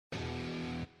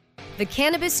The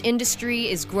cannabis industry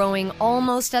is growing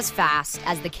almost as fast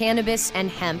as the cannabis and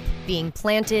hemp being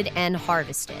planted and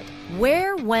harvested.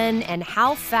 Where, when, and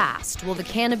how fast will the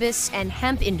cannabis and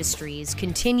hemp industries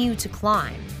continue to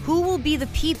climb? Who will be the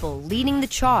people leading the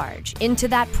charge into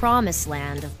that promised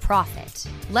land of profit?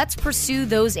 Let's pursue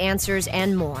those answers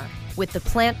and more with the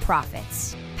Plant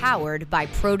Profits, powered by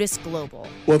Protus Global.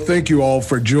 Well, thank you all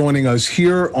for joining us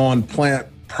here on Plant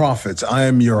Profits. I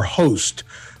am your host,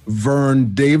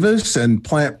 Vern Davis, and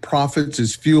Plant Profits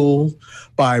is fueled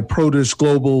by Protus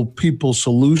Global People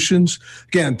Solutions.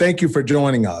 Again, thank you for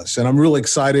joining us. And I'm really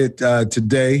excited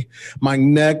today. My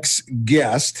next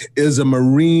guest is a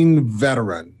Marine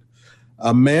veteran,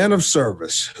 a man of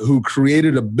service who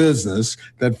created a business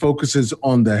that focuses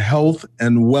on the health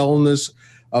and wellness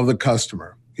of the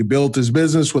customer. He built his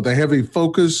business with a heavy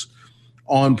focus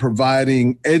on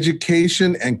providing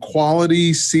education and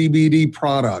quality CBD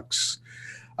products.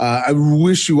 I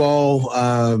wish you all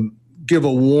give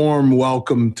a warm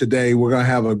welcome today. We're going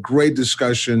to have a great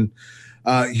discussion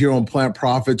here on Plant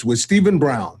Profits with Stephen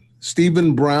Brown.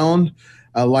 Stephen Brown,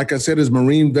 like I said, is a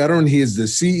Marine veteran. He is the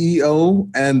CEO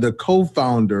and the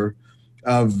co-founder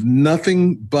of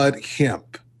Nothing But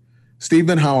Hemp.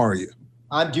 Stephen, how are you?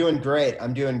 I'm doing great.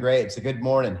 It's a good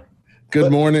morning.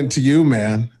 Good morning to you,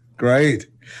 man. Great.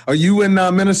 Are you in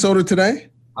Minnesota today?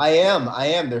 I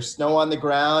am. There's snow on the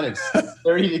ground. It's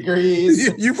 30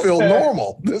 degrees. You feel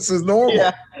normal. This is normal.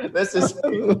 Yeah,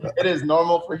 it is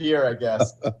normal for here, I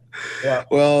guess. Yeah.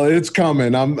 Well, it's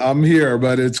coming. I'm here,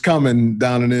 but it's coming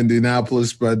down in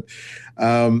Indianapolis. But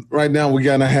right now we're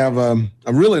going to have a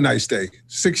really nice day.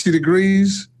 60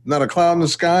 degrees, not a cloud in the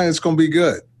sky. It's going to be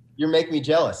good. You're making me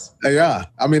jealous. Yeah.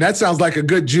 I mean, that sounds like a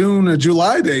good June or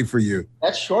July day for you.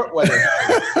 That's short weather.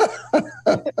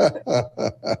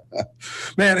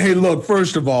 Man, hey, look,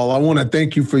 first of all, I want to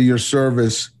thank you for your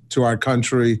service to our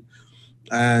country.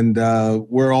 And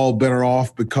we're all better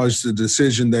off because of the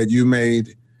decision that you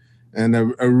made. And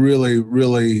I really,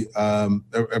 really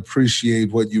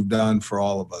appreciate what you've done for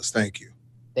all of us. Thank you.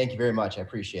 Thank you very much. I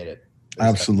appreciate it.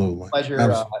 Absolutely.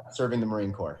 Pleasure serving the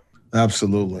Marine Corps.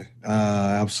 Absolutely.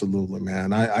 Absolutely,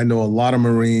 man. I know a lot of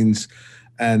Marines,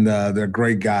 and they're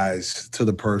great guys to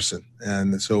the person.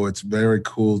 And so it's very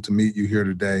cool to meet you here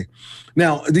today.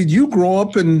 Now, did you grow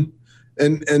up in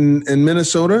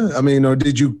Minnesota? I mean, or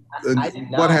did you, I did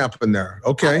not. What happened there?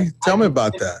 Okay. Tell me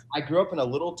about that. I grew up in a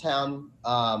little town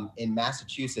in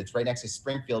Massachusetts, right next to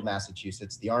Springfield,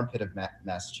 Massachusetts, the armpit of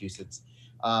Massachusetts.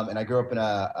 And I grew up in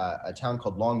a town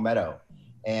called Long Meadow.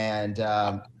 And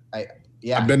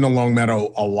I've been to Long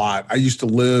Meadow a lot. I used to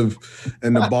live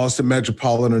in the Boston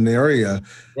metropolitan area.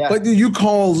 Yeah. But you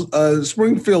call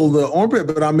Springfield the armpit,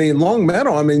 but I mean, Long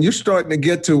Meadow, I mean, you're starting to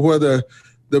get to where the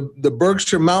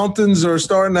Berkshire Mountains are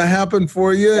starting to happen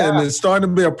for you. Yeah. And it's starting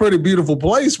to be a pretty beautiful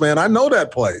place, man. I know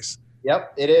that place.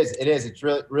 Yep, it is. It's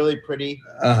really, really pretty.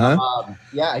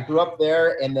 I grew up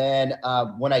there. And then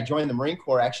when I joined the Marine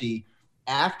Corps, actually,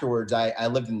 afterwards, I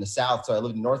lived in the South. So I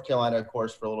lived in North Carolina, of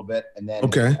course, for a little bit. And then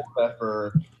Florida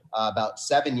for about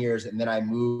 7 years. And then I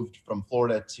moved from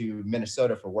Florida to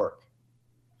Minnesota for work.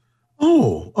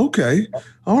 Oh, okay.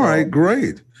 All right,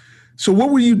 great. So what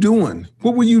were you doing?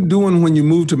 What were you doing when you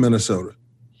moved to Minnesota?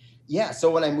 Yeah, so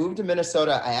when I moved to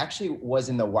Minnesota, I actually was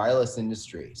in the wireless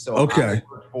industry. So I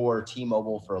worked for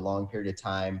T-Mobile for a long period of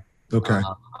time. Okay.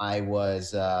 I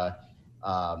was a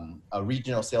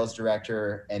regional sales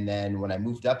director. And then when I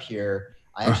moved up here,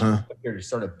 I actually moved up here to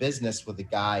start a business with a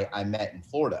guy I met in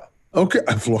Florida. Okay,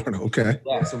 Florida, okay.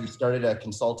 Yeah, so we started a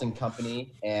consulting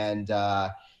company and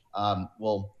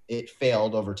it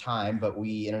failed over time, but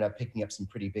we ended up picking up some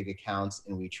pretty big accounts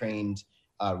and we trained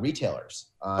retailers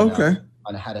on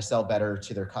how to sell better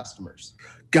to their customers.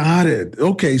 Got it.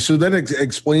 Okay, so that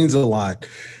explains a lot.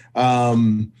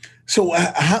 So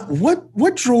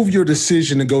what drove your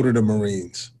decision to go to the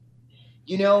Marines?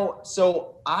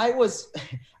 So I was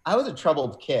a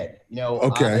troubled kid.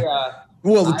 Okay.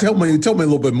 Tell me a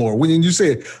little bit more. When you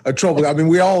say a trouble, I mean,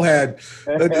 we all had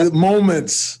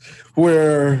moments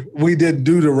where we didn't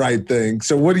do the right thing.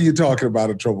 So what are you talking about,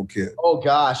 a troubled kid? Oh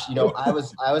gosh, I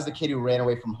was the kid who ran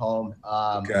away from home.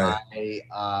 I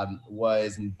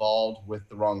was involved with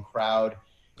the wrong crowd.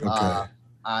 Okay.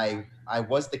 I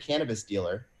was the cannabis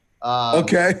dealer. In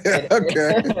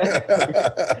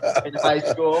high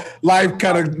school. Life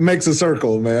kind of makes a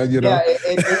circle, man, Yeah,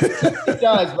 it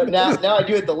does, but now I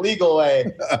do it the legal way.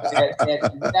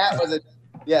 And that was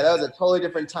a totally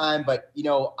different time. But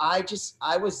I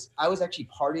was actually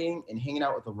partying and hanging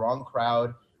out with the wrong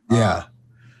crowd. Yeah.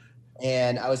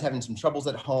 And I was having some troubles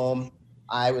at home.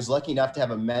 I was lucky enough to have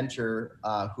a mentor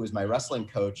who was my wrestling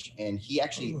coach, and he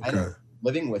actually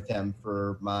living with him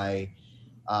for my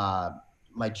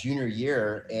junior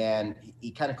year, and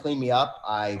he kind of cleaned me up.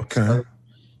 I started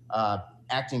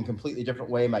acting a completely different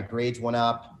way. My grades went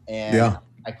up, and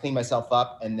I cleaned myself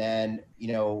up. And then,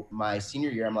 my senior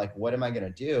year, I'm like, what am I going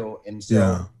to do? And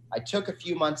so I took a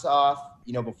few months off,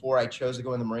 before I chose to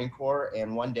go in the Marine Corps.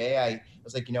 And one day I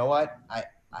was like, you know what?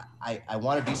 I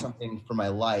want to do something for my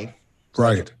life. So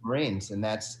right. Marines. And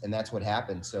that's what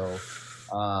happened. So,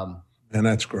 and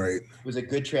that's great. It was a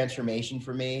good transformation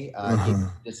for me. Gave me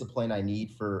the discipline I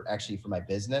need for my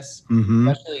business,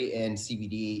 especially in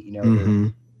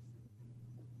CBD,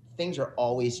 things are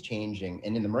always changing.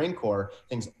 And in the Marine Corps,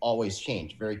 things always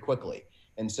change very quickly.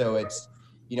 And so it's,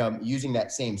 using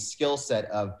that same skill set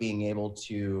of being able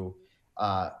to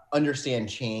understand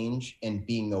change and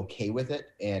being okay with it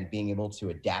and being able to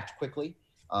adapt quickly.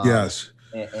 Yes.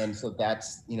 And so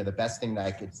that's, the best thing that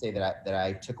I could say that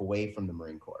I took away from the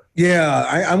Marine Corps. Yeah,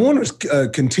 I want to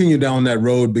continue down that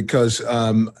road because,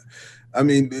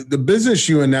 the business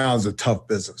you're in now is a tough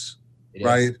business,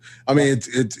 right? I mean,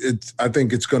 it's. I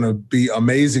think it's going to be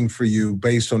amazing for you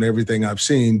based on everything I've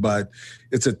seen, but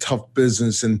it's a tough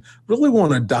business, and really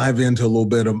want to dive into a little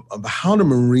bit of how the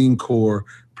Marine Corps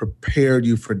prepared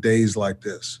you for days like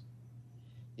this.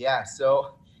 Yeah,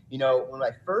 so. When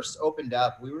I first opened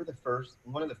up, we were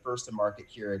one of the first to market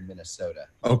here in Minnesota.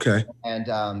 Okay. And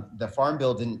the Farm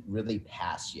Bill didn't really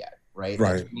pass yet, right?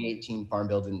 Right. The 2018 Farm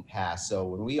Bill didn't pass. So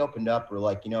when we opened up, we're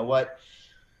like, you know what?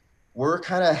 We're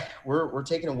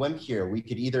taking a whim here. We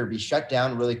could either be shut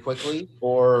down really quickly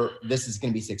or this is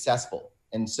going to be successful.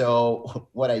 And so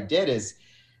what I did is,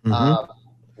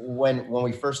 when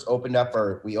we first opened up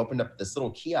this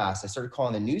little kiosk, I started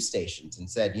calling the news stations and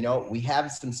said, we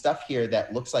have some stuff here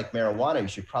that looks like marijuana. You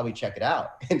should probably check it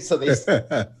out. And so they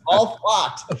all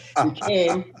flocked and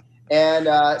came and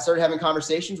started having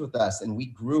conversations with us. And we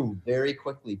grew very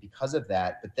quickly because of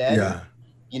that. But then,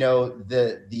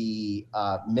 the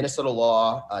Minnesota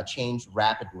law changed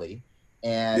rapidly.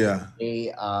 And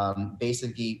they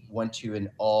basically went to an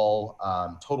all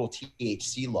total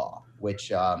THC law,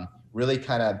 which really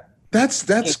kind of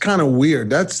that's kind of weird.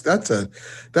 That's like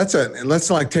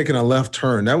taking a left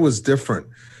turn. That was different,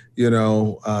 when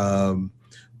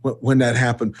that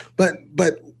happened. But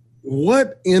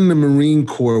what in the Marine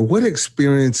Corps, what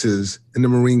experiences in the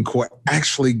Marine Corps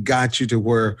actually got you to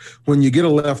where when you get a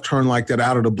left turn like that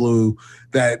out of the blue,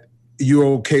 that you're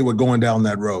okay with going down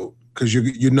that road because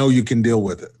you can deal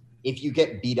with it? If you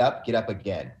get beat up, get up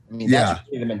again. I mean, that's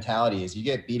really the mentality is you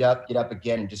get beat up, get up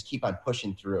again, and just keep on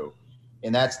pushing through.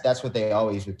 And that's what they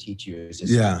always would teach you is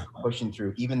just keep pushing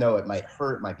through, even though it might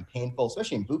hurt, it might be painful,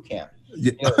 especially in boot camp.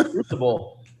 The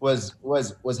Crucible was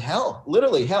hell,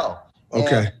 literally hell.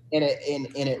 Okay. And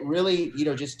it really,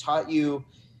 just taught you,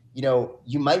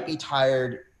 you might be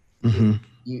tired.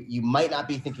 You might not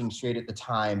be thinking straight at the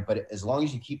time, but as long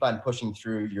as you keep on pushing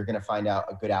through, you're going to find out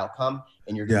a good outcome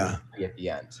and you're going to be at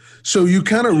the end. So you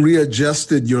kind of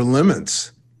readjusted your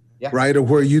limits, right? Of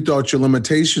where you thought your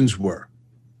limitations were.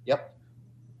 Yep.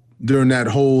 During that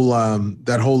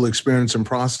whole experience and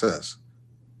process.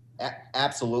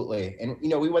 Absolutely. And,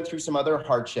 we went through some other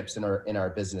hardships in our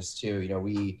business too.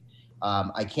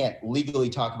 I can't legally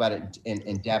talk about it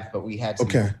in depth, but we had some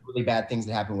really bad things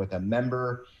that happened with a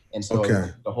member. And so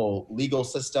the whole legal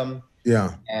system.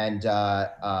 Yeah. And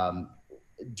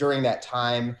during that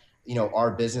time,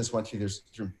 our business went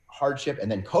through hardship,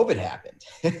 and then COVID happened.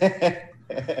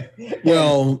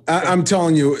 Well, I'm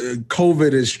telling you,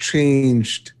 COVID has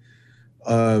changed.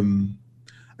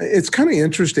 It's kind of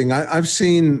interesting. I've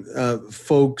seen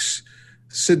folks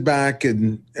sit back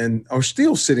and are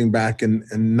still sitting back and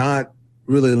not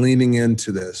really leaning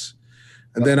into this.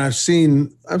 And then I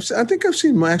think I've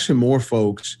seen actually more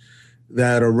folks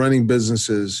that are running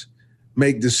businesses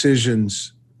make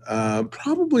decisions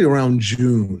probably around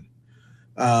June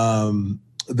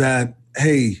that,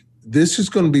 hey, this is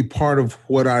going to be part of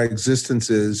what our existence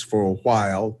is for a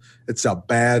while. It's a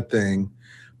bad thing,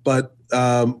 but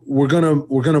we're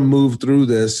gonna move through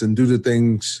this and do the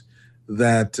things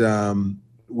that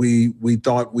we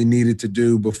thought we needed to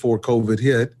do before COVID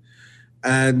hit.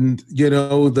 And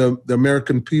the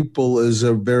American people is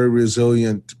a very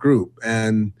resilient group,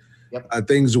 and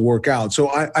things will work out. So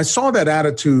I saw that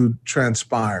attitude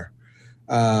transpire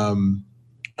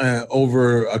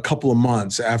over a couple of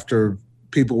months after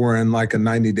people were in like a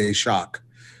 90-day shock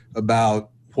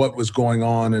about what was going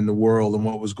on in the world and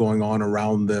what was going on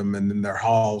around them and in their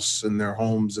house and their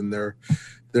homes and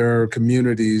their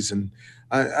communities. And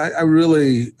I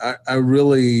really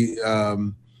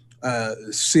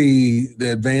see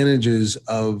the advantages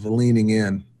of leaning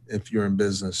in if you're in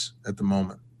business at the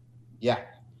moment. Yeah,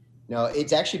 No,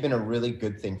 it's actually been a really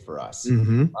good thing for us.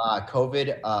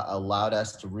 COVID allowed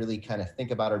us to really kind of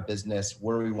think about our business,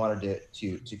 where we wanted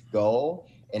to go,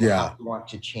 and how we want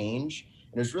to change.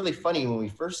 And it was really funny when we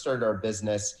first started our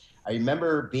business. I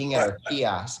remember being at our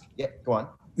kiosk. Yeah, go on.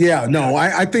 Yeah, no,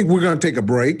 I think we're going to take a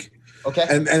break. Okay.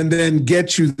 And then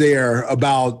get you there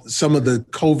about some of the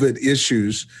COVID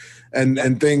issues and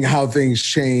how things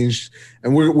changed.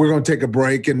 And we're going to take a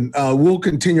break, and we'll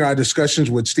continue our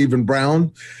discussions with Stephen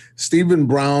Brown. Stephen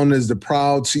Brown is the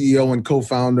proud CEO and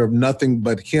co-founder of Nothing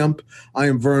But Hemp. I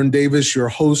am Vern Davis, your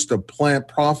host of Plant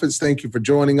Profits. Thank you for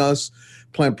joining us.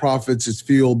 Plant Profits is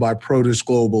fueled by Produce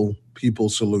Global People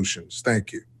Solutions.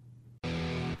 Thank you.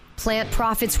 Plant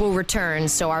Profits will return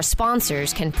so our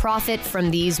sponsors can profit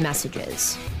from these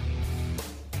messages.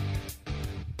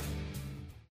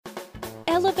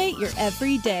 Elevate your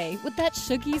everyday with that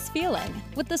Shoogies feeling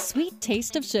with the sweet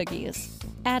taste of Shoogies.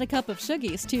 Add a cup of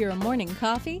Shoogies to your morning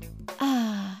coffee.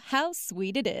 Ah, how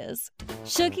sweet it is.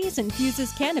 Shoogies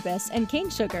infuses cannabis and cane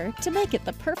sugar to make it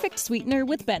the perfect sweetener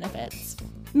with benefits.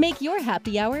 Make your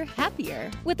happy hour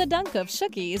happier with a dunk of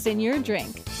Shoogies in your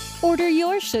drink. Order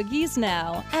your Shoogies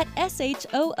now at shoogies.com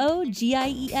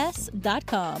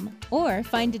or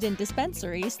find it in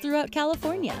dispensaries throughout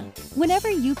California. Whenever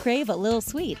you crave a little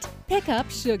sweet, pick up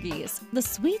Shoogies, the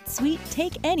sweet, sweet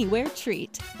take-anywhere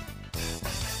treat.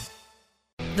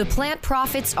 The Plant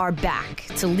Profits are back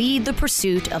to lead the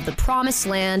pursuit of the promised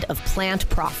land of plant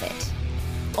profit.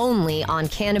 Only on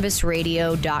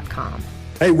CannabisRadio.com.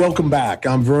 Hey, welcome back.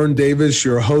 I'm Vern Davis,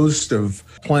 your host of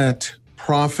Plant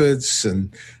Profits,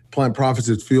 and Plant Profits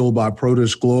is fueled by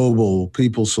Produce Global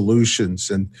People Solutions.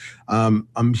 And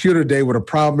I'm here today with a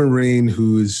proud Marine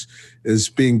who is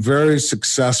being very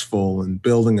successful in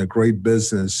building a great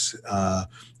business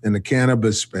in the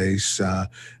cannabis space.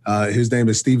 His name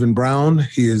is Stephen Brown.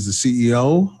 He is the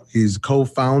CEO. He's the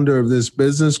co-founder of this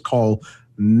business called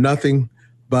Nothing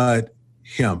But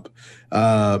Hemp.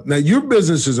 Now, your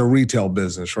business is a retail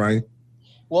business, right?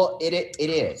 Well, it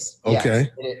is. Okay.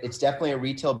 Yes. It's definitely a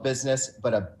retail business,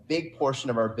 but a big portion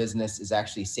of our business is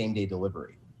actually same-day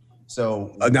delivery.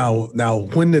 So now,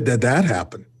 when did that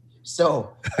happen?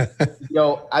 So,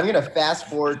 I'm going to fast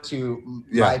forward to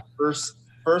my first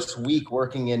week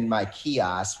working in my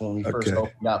kiosk when we first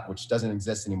opened up, which doesn't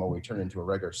exist anymore. We turned it into a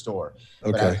regular store.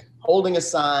 Okay. But I was holding a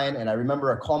sign, and I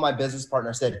remember I called my business partner.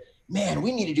 I said, "Man,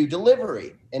 we need to do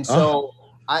delivery." And so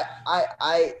I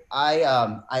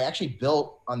actually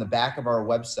built on the back of our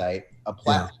website a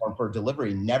platform for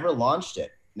delivery. Never launched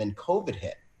it. And then COVID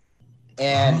hit,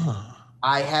 and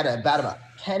I had about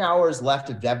 10 hours left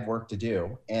of dev work to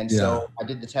do. And so I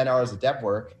did the 10 hours of dev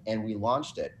work, and we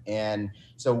launched it. And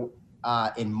so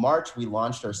in March, we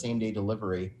launched our same day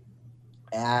delivery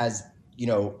as,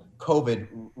 COVID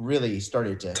really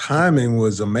started to. Timing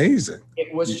was amazing.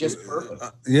 It was just perfect.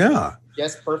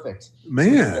 Just perfect.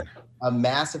 Man. A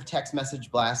massive text message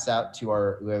blast out to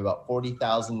we have about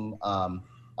 40,000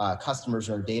 customers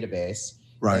in our database.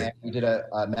 Right. And we did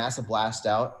a massive blast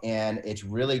out, and it's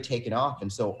really taken off.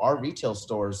 And so our retail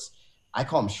stores, I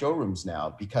call them showrooms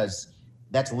now, because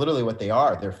that's literally what they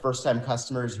are. They're first-time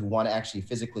customers who want to actually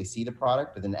physically see the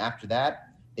product, but then after that,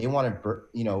 they want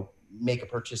to, make a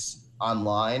purchase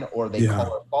online, or they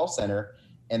call our call center,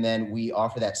 and then we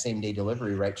offer that same-day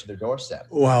delivery right to their doorstep.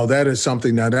 Wow, that is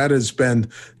something. Now, that has been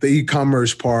the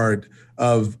e-commerce part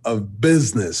of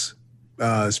business,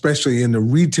 especially in the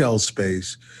retail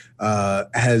space,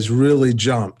 has really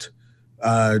jumped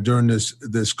during this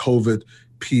COVID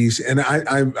piece. And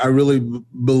I really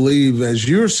believe, as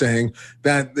you're saying,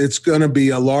 that it's going to be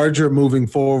a larger moving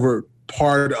forward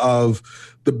part of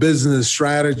the business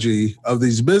strategy of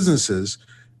these businesses,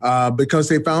 because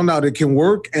they found out it can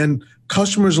work and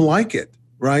customers like it,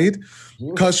 right?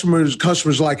 Yeah.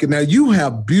 Customers like it. Now, you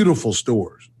have beautiful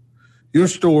stores. Your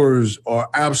stores are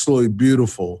absolutely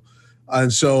beautiful.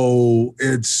 And so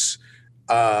it's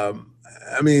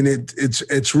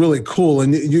really cool.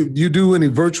 And you do any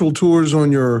virtual tours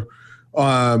on your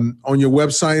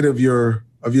website of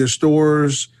your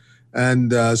stores,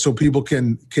 and so people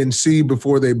can see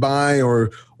before they buy,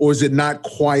 or is it not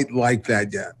quite like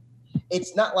that yet?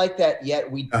 It's not like that yet.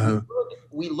 We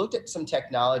looked at some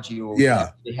technology where we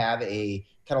actually have a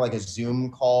kind of like a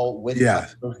Zoom call with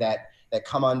customers that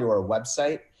come onto our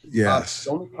website. Yes.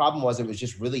 The only problem was it was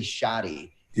just really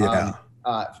shoddy. Yeah.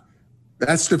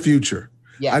 That's the future.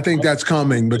 Yeah. I think that's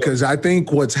coming, because I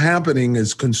think what's happening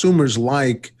is consumers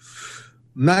like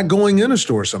not going in a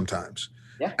store sometimes.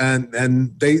 Yeah.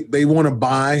 And they want to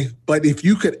buy, but if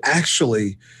you could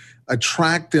actually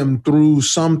attract them through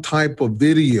some type of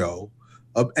video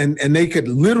and they could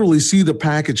literally see the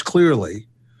package clearly,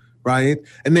 right?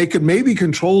 And they could maybe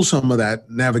control some of that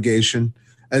navigation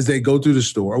as they go through the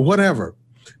store or whatever.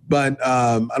 But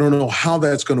I don't know how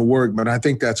that's going to work, but I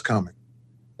think that's coming.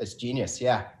 That's genius.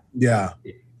 Yeah. Yeah.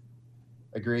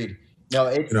 Agreed. No,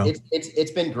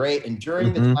 it's been great. And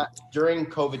during during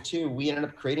COVID too, we ended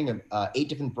up creating 8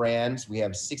 different brands. We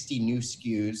have 60 new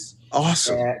SKUs.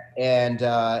 Awesome. And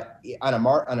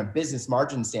on a business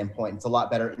margin standpoint, it's a lot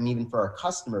better. And even for our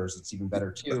customers, it's even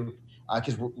better too,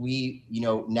 because we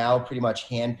now pretty much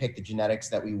handpick the genetics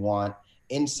that we want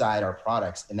inside our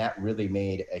products, and that really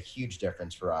made a huge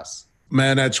difference for us.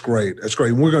 Man, that's great. That's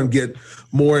great. We're going to get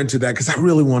more into that because I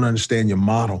really want to understand your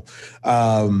model.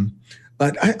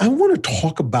 But I want to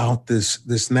talk about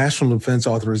this National Defense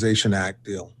Authorization Act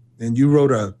deal. And you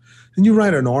wrote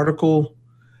an article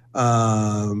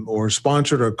or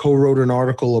sponsored or co-wrote an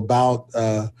article about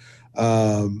that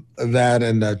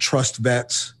and the Trust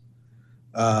Vets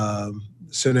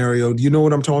scenario. Do you know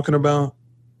what I'm talking about?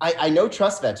 I know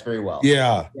Trust Vets very well.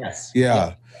 Yeah. Yes.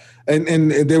 Yeah.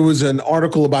 And there was an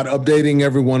article about updating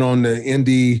everyone on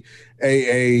the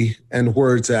NDAA and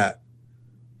where it's at.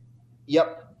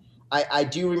 Yep. I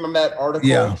do remember that article.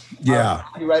 Yeah. Our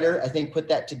copywriter, I think, put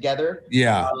that together.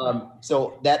 Yeah.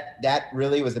 So that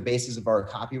really was the basis of our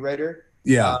copywriter.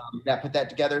 Yeah. That put that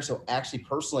together. So actually,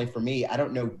 personally, for me, I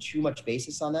don't know too much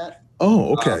basis on that.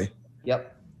 Oh, okay.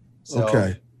 Yep. So,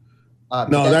 okay.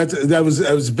 No, that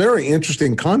was very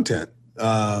interesting content.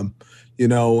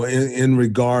 In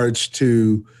regards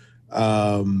to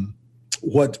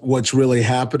what's really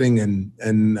happening in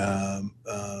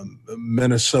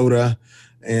Minnesota,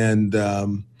 and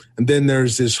then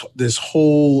there's this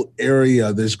whole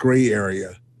area, this gray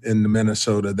area in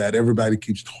Minnesota that everybody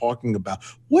keeps talking about.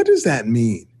 What does that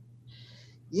mean?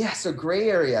 Yeah, so gray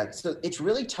area. So it's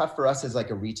really tough for us as like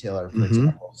a retailer, for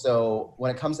example. So when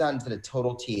it comes down to the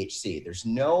total THC, there's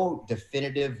no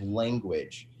definitive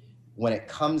language when it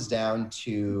comes down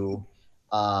to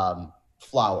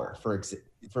flower, for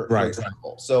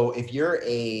example. So if you're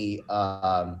a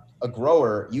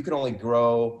grower, you can only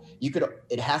grow,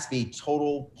 it has to be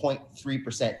total 0.3%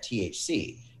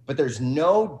 THC, but there's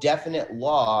no definite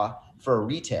law for a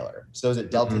retailer. So is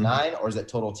it Delta 9 or is it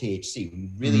total THC? We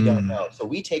really don't know. So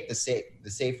we take the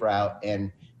safe route,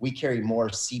 and we carry more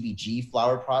CBG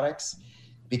flower products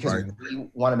because we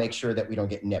want to make sure that we don't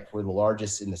get nipped. We're the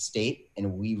largest in the state,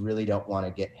 and we really don't want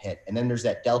to get hit. And then there's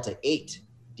that Delta 8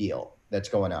 deal that's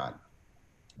going on.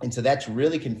 And so that's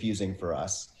really confusing for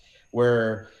us,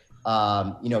 where,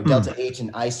 Delta 8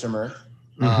 and isomer,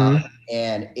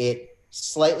 and it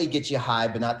slightly gets you high,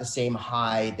 but not the same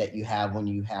high that you have when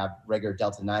you have regular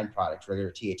Delta 9 products,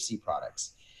 regular THC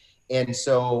products. And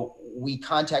so we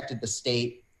contacted the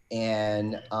state,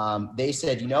 and they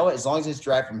said, as long as it's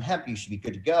derived from hemp, you should be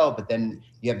good to go. But then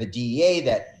you have the DEA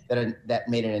that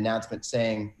made an announcement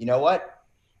saying,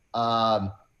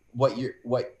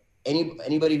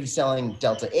 anybody who's selling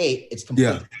Delta 8, it's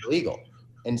completely illegal.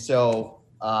 And so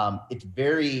it's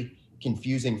very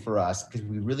confusing for us because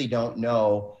we really don't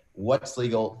know what's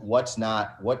legal, what's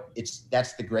not,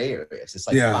 that's the gray area. It's just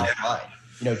like fine line.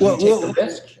 Do you take the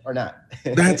risk or not?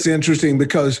 That's interesting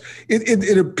because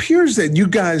it appears that you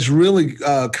guys really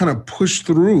kind of pushed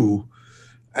through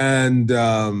and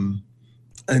got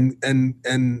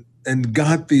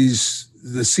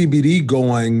the CBD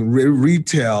going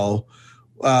retail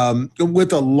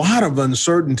with a lot of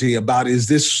uncertainty about, is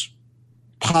this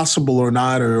possible or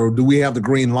not, or do we have the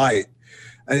green light?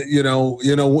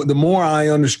 The more I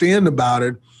understand about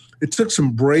it, it took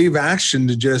some brave action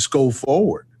to just go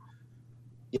forward.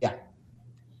 Yeah,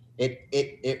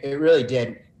 it really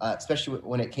did, especially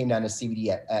when it came down to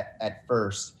CBD at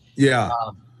first. Yeah.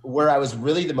 Where I was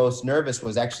really the most nervous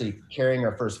was actually carrying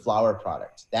our first flower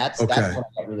product. That's when I got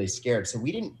really scared. So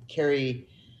we didn't carry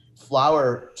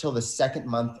flower till the second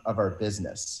month of our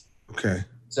business. Okay.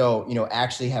 So,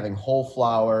 actually having whole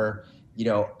flower,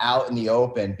 out in the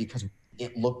open, because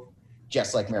it looked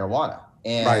just like marijuana.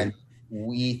 And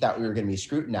we thought we were going to be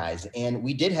scrutinized. And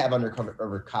we did have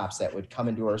undercover cops that would come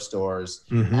into our stores,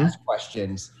 ask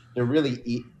questions. They're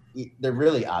really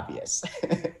obvious.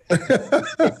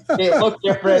 They look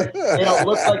different. They don't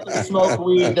look like they smoke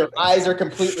weed. Their eyes are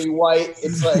completely white.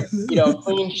 It's like,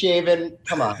 clean shaven.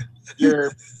 Come on,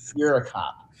 you're a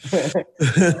cop.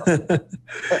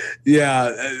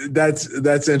 Yeah,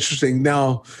 that's interesting.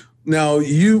 Now,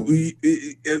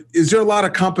 is there a lot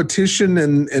of competition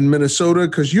in Minnesota?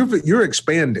 Because you're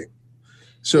expanding,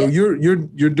 so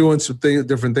you're doing some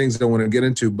different things that I want to get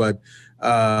into. But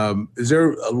is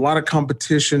there a lot of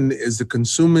competition? Is the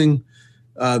consuming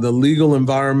the legal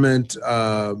environment?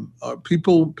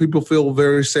 People feel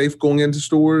very safe going into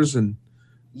stores, and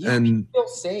Yeah, And feel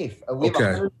safe. We have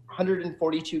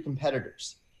 142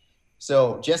 competitors.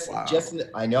 So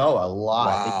I know a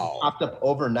lot. They popped up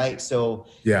overnight. So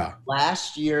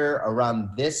last year around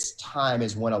this time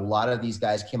is when a lot of these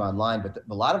guys came online, but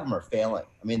a lot of them are failing.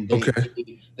 I mean, this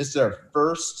is their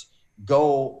first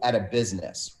go at a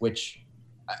business, which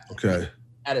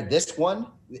out of this one,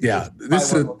 it's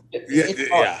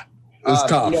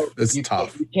tough. It's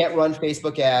tough. You can't run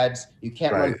Facebook ads. You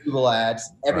can't run Google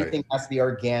ads. Everything has to be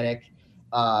organic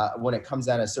when it comes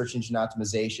down to search engine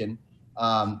optimization.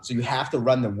 So you have to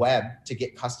run the web to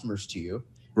get customers to you.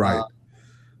 Right.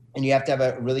 And you have to have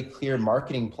a really clear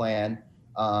marketing plan.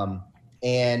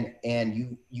 And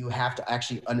you have to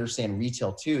actually understand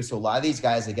retail too. So a lot of these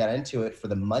guys, they got into it for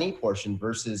the money portion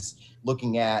versus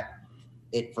looking at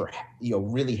it for,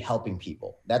 really helping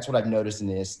people. That's what I've noticed in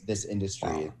this industry.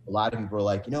 Wow. A lot of people are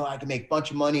like, I can make a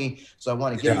bunch of money, so I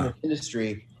want to get in this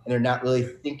industry. And they're not really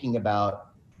thinking about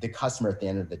the customer at the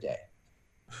end of the day.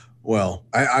 Well,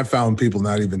 I found people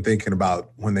not even thinking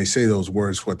about when they say those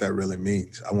words, what that really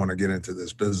means. I want to get into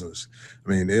this business. I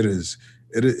mean, it is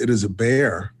a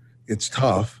bear. It's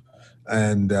tough.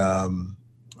 And and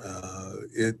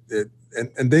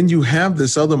then you have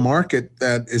this other market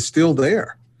that is still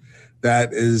there.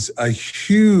 That is a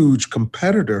huge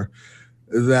competitor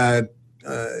that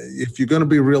if you're going to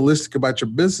be realistic about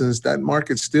your business, that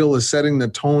market still is setting the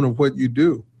tone of what you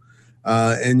do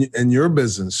in your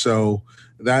business. So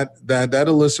that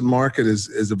illicit market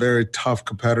is a very tough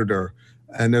competitor,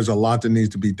 and there's a lot that needs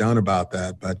to be done about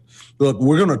that. But look,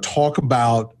 we're going to talk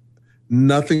about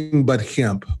Nothing But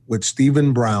Hemp with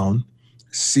Stephen Brown,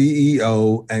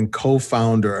 CEO and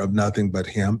co-founder of Nothing But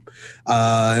Hemp.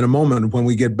 In a moment when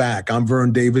we get back, I'm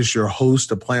Vern Davis, your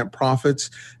host of Plant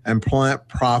Profits, and Plant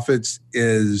Profits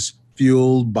is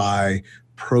fueled by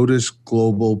Protis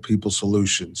Global People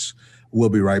Solutions. We'll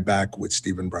be right back with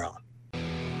Stephen Brown.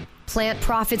 Plant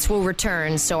Profits will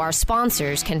return so our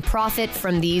sponsors can profit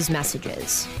from these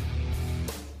messages.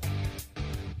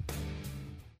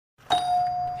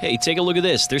 Hey, take a look at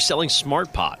this. They're selling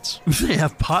smart pots. They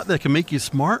have pot that can make you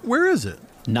smart? Where is it?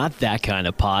 Not that kind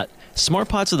of pot. Smart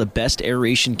pots are the best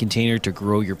aeration container to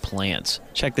grow your plants.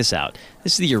 Check this out.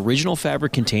 This is the original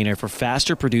fabric container for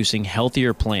faster producing,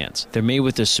 healthier plants. They're made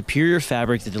with a superior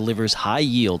fabric that delivers high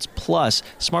yields. Plus,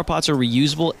 smart pots are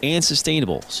reusable and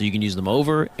sustainable, so you can use them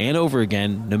over and over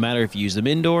again, no matter if you use them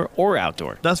indoor or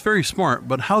outdoor. That's very smart,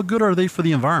 but how good are they for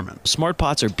the environment? Smart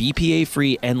pots are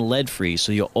BPA-free and lead-free,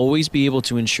 so you'll always be able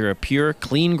to ensure a pure,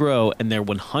 clean grow, and they're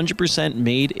 100%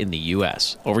 made in the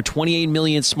U.S. Over 28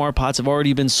 million smart pots have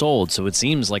already been sold, so it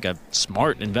seems like a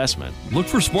smart investment. Look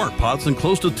for smart pots in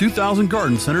close to 2,000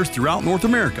 garden centers throughout North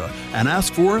America and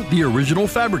ask for the original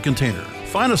fabric container.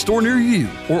 Find a store near you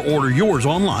or order yours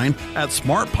online at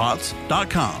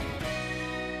smartpots.com.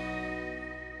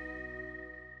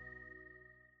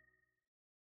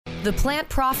 The Plant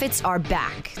Profits are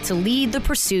back to lead the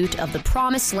pursuit of the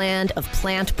promised land of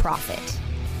plant profit.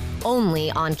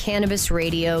 Only on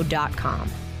CannabisRadio.com.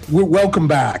 Welcome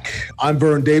back. I'm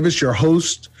Vern Davis, your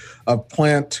host of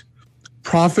Plant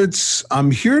Profits.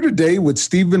 I'm here today with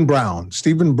Stephen Brown.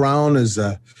 Stephen Brown is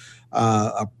a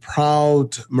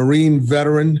proud Marine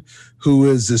veteran who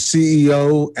is the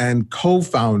CEO and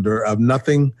co-founder of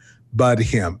Nothing But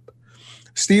Hemp.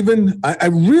 Stephen, I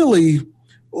really,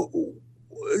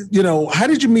 how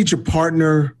did you meet your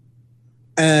partner,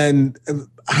 and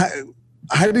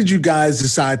how did you guys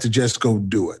decide to just go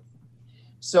do it?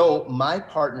 So my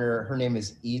partner, her name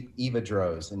is Eva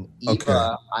Droz, and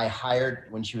Eva I hired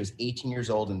when she was 18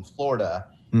 years old in Florida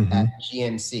at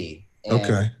GNC.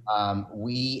 And,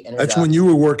 we ended That's up, when you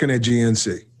were working at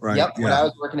GNC, right? Yep, when I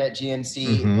was working at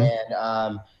GNC,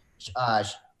 and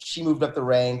she moved up the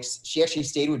ranks. She actually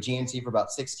stayed with GNC for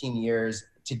about 16 years.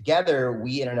 Together,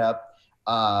 we ended up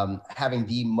having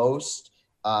the most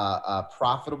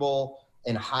profitable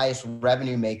and highest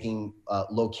revenue making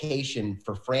location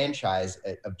for franchise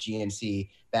of GNC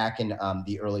back in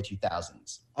the early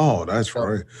 2000s. Oh, that's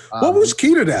right. What was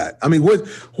key to that? I mean,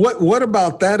 what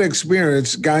about that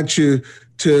experience got you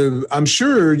to, I'm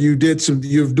sure you're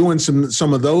doing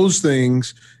some of those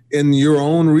things in your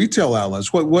own retail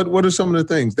outlets. What are some of the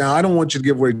things? Now, I don't want you to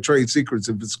give away trade secrets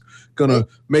if it's going to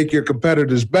make your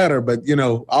competitors better, but I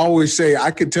always say I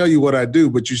can tell you what I do,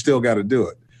 but you still got to do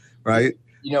it, right?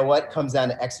 You know what? Comes down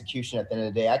to execution at the end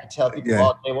of the day. I can tell people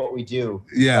all day what we do.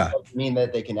 Yeah. That doesn't mean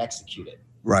that they can execute it.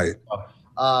 Right.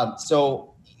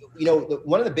 So,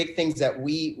 one of the big things that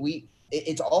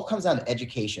it all comes down to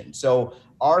education. So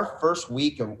our first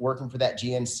week of working for that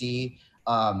GNC,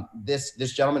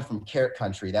 this gentleman from Carrot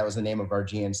Country, that was the name of our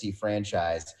GNC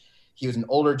franchise. he was an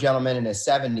older gentleman in his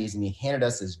 70s, and he handed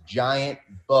us this giant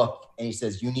book, and he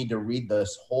says, you need to read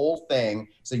this whole thing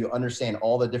so you understand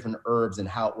all the different herbs and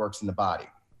how it works in the body.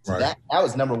 So that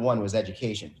was number one, was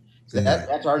education. So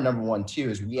that's our number one too,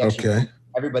 is we actually put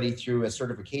everybody through a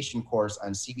certification course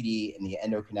on CBD and the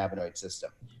endocannabinoid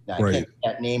system. Now, I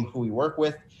can't name who we work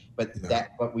with, but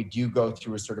but we do go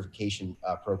through a certification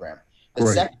program. The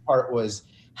second part was,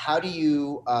 how do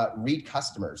you read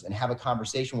customers and have a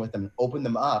conversation with them, open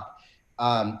them up,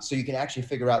 so you can actually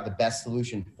figure out the best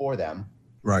solution for them.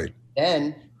 Right.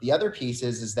 Then the other piece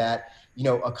is that,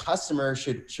 a customer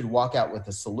should walk out with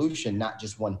a solution, not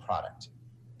just one product.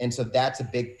 And so that's a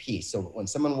big piece. So when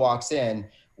someone walks in,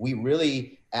 we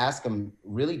really ask them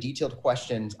really detailed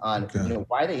questions on,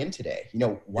 why are they in today?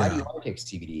 Why do you want to take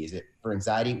CBD? Is it for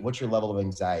anxiety? What's your level of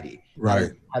anxiety?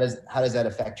 Right. How does that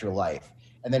affect your life?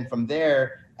 And then from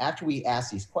there, after we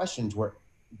ask these questions, we're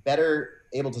better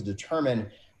able to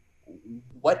determine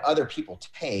what other people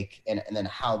take and then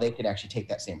how they could actually take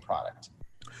that same product.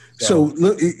 So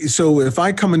if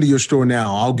I come into your store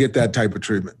now, I'll get that type of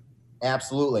treatment.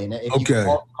 Absolutely. And if you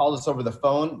call us over the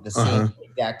phone, the same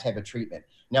exact type of treatment.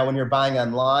 Now, when you're buying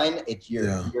online, it's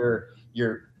you're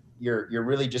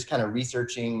really just kind of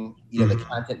researching, the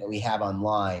content that we have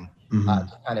online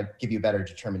to kind of give you better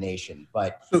determination.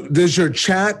 But so does your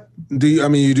chat?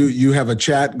 You have a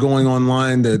chat going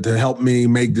online to help me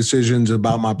make decisions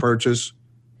about my purchase?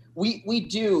 We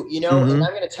do, and I'm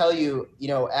going to tell you,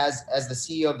 as the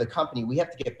CEO of the company, we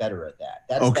have to get better at that.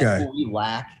 That's what we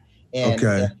lack. And,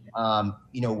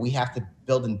 we have to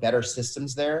build in better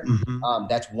systems there.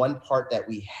 That's one part that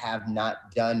we have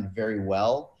not done very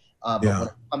well. But when it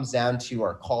comes down to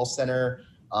our call center,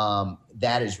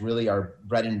 that is really our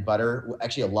bread and butter.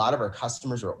 Actually, a lot of our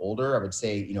customers are older. I would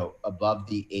say, above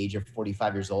the age of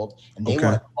 45 years old, and they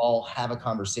want to all have a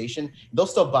conversation. They'll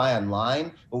still buy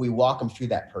online, but we walk them through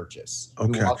that purchase.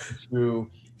 We walk them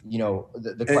through,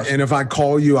 the question. And if I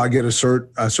call you, I get a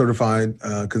certified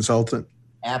consultant?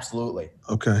 Absolutely.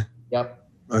 Okay. Yep.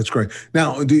 That's great.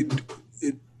 Now,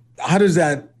 how does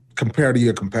that compare to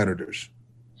your competitors?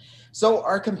 So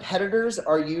our competitors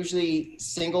are usually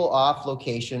single off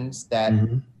locations that,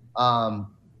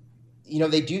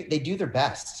 they do their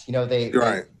best.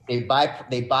 They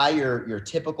buy your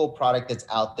typical product that's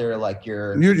out there, like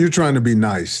you're trying to be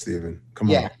nice, Stephen.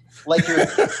 Come on. Like your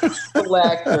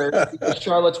Select or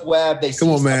Charlotte's Web. Come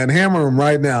on, man, hammer them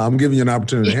right now. I'm giving you an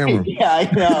opportunity to hammer them. Yeah, I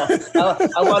know.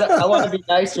 I want to be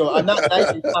nice to them. I'm not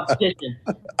nice in competition,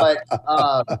 but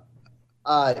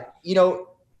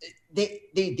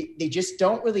they just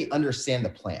don't really understand the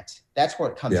plant. That's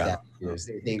where it comes down to. Is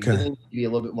they really need to be a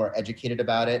little bit more educated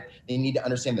about it. They need to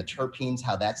understand the terpenes,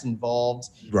 how that's involved,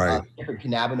 different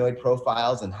cannabinoid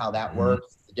profiles and how that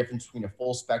works. The difference between a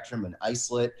full spectrum and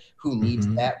isolate, who needs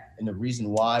that, and the reason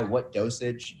why, what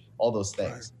dosage, all those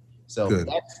things. So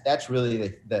that's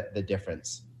really the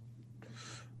difference.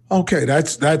 Okay,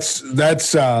 that's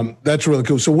really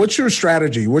cool. So what's your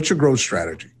strategy? What's your growth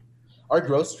strategy? Our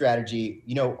growth strategy,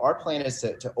 our plan is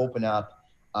to open up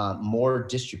more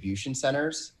distribution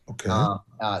centers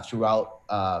throughout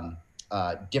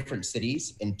different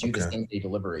cities and do the same day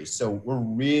delivery. So we're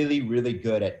really, really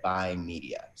good at buying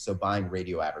media. So buying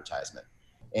radio advertisement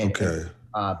and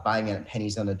buying it at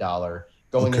pennies on the dollar,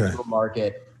 going into a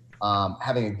market,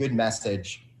 having a good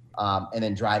message, and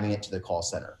then driving it to the call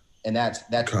center. And that's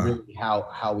really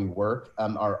how we work.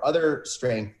 Our other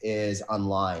strength is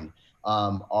online.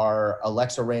 Our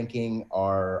Alexa ranking,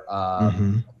 our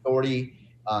authority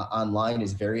online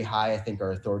is very high. I think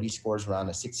our authority score is around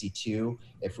a 62.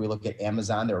 If we look at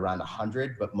Amazon, they're around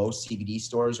 100, but most CBD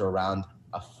stores are around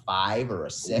a 5 or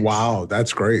a 6. Wow,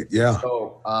 that's great. Yeah.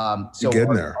 So our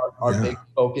big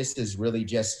focus is really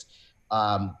just,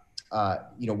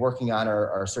 working on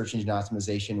our search engine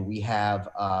optimization. We have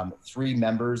 3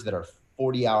 members that are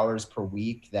 40 hours per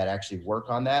week that actually work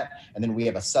on that. And then we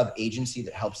have a sub agency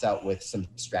that helps out with some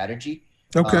strategy.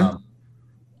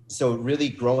 So really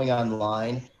growing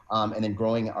online, and then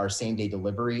growing our same day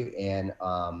delivery and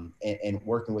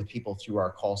working with people through our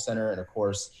call center, and of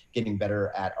course getting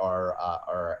better at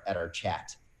our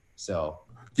chat. So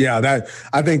yeah,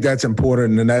 I think that's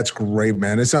important, and that's great,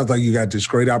 man. It sounds like you got this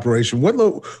great operation. Where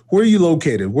are you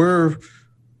located? Where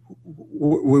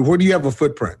do you have a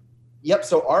footprint? Yep.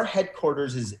 So our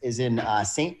headquarters is in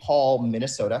St. Paul,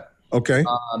 Minnesota. Okay.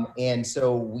 And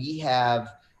so we have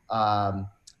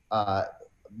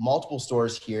multiple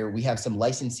stores here. We have some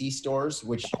licensee stores,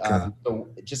 which so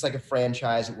just like a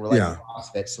franchise, we're like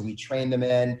CrossFit. So we train them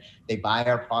in, they buy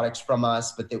our products from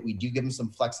us, but that we do give them some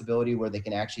flexibility where they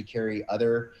can actually carry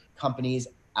other companies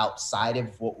outside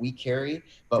of what we carry.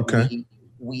 But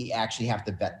we actually have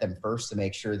to vet them first to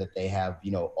make sure that they have,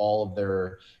 all of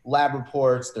their lab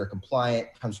reports, they're compliant,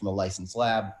 comes from a licensed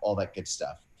lab, all that good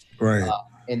stuff. Right.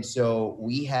 And so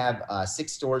we have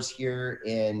 6 stores here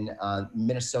in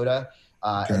Minnesota,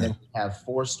 and then we have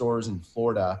 4 stores in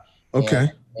Florida.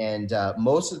 Okay. And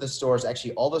most of the stores,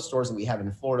 actually all the stores that we have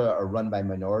in Florida are run by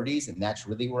minorities, and that's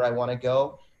really where I want to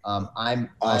go. I'm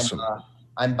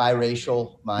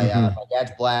biracial. My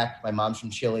dad's black. My mom's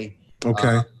from Chile.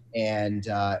 Okay. And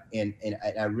I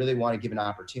really want to give an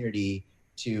opportunity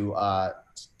to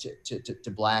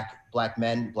black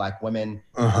men, black women,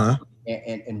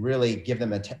 and really give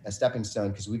them a stepping stone,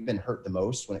 because we've been hurt the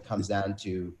most when it comes down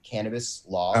to cannabis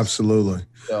laws. Absolutely.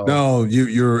 So, no,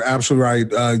 you're absolutely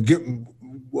right. I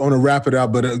want to wrap it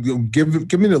up, but give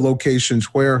me the locations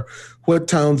what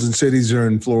towns and cities are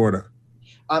in Florida.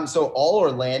 So all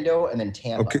Orlando and then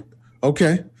Tampa.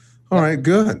 Okay. All right,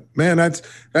 good. Man, that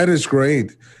is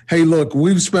great. Hey, look,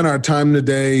 we've spent our time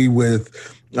today with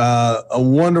a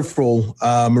wonderful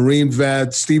Marine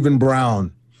vet, Stephen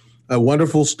Brown. A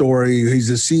wonderful story. He's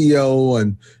the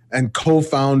CEO and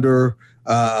co-founder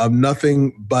of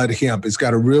Nothing But Hemp. It's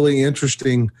got a really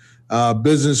interesting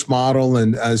business model.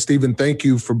 And Stephen, thank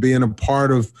you for being a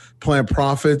part of Plant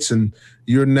Profits. And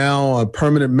you're now a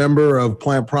permanent member of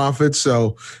Plant Profits.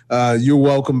 So you're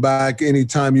welcome back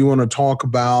anytime you want to talk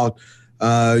about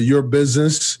your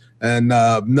business and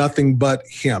Nothing But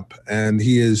Hemp. And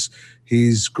he's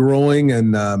growing,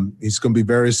 and he's going to be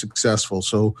very successful.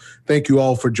 So thank you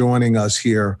all for joining us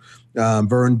here.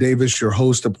 Vern Davis, your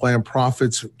host of Plant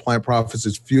Profits. Plant Profits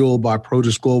is fueled by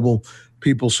Produce Global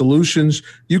People Solutions.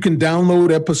 You can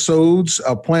download episodes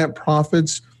of Plant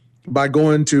Profits by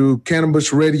going to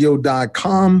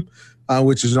cannabisradio.com,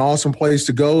 which is an awesome place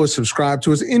to go and subscribe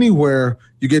to us anywhere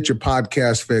you get your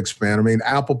podcast fix, man. I mean,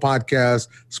 Apple Podcasts,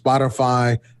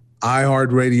 Spotify,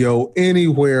 iHeartRadio,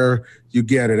 anywhere you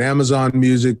get it, Amazon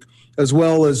Music, as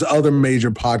well as other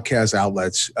major podcast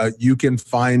outlets. You can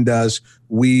find us.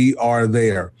 We are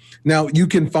there. Now, you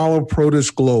can follow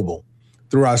Produce Global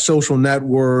through our social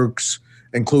networks,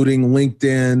 including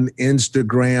LinkedIn,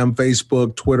 Instagram,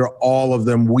 Facebook, Twitter, all of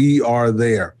them. We are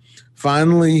there.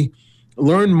 Finally,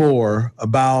 learn more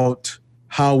about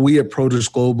how we at Produce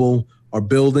Global are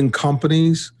building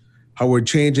companies, how we're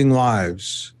changing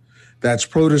lives. That's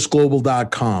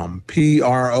ProduceGlobal.com,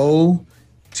 PROTIS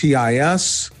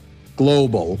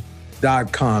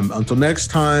global.com. Until next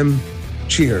time,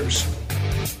 cheers.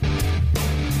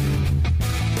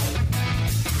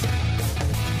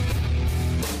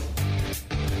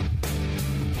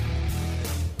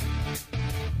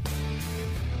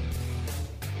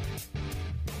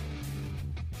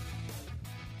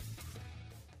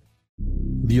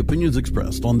 The opinions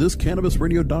expressed on this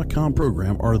CannabisRadio.com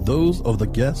program are those of the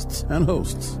guests and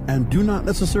hosts and do not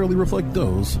necessarily reflect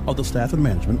those of the staff and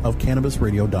management of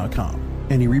CannabisRadio.com.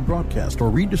 Any rebroadcast or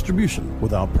redistribution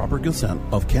without proper consent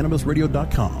of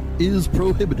CannabisRadio.com is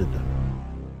prohibited.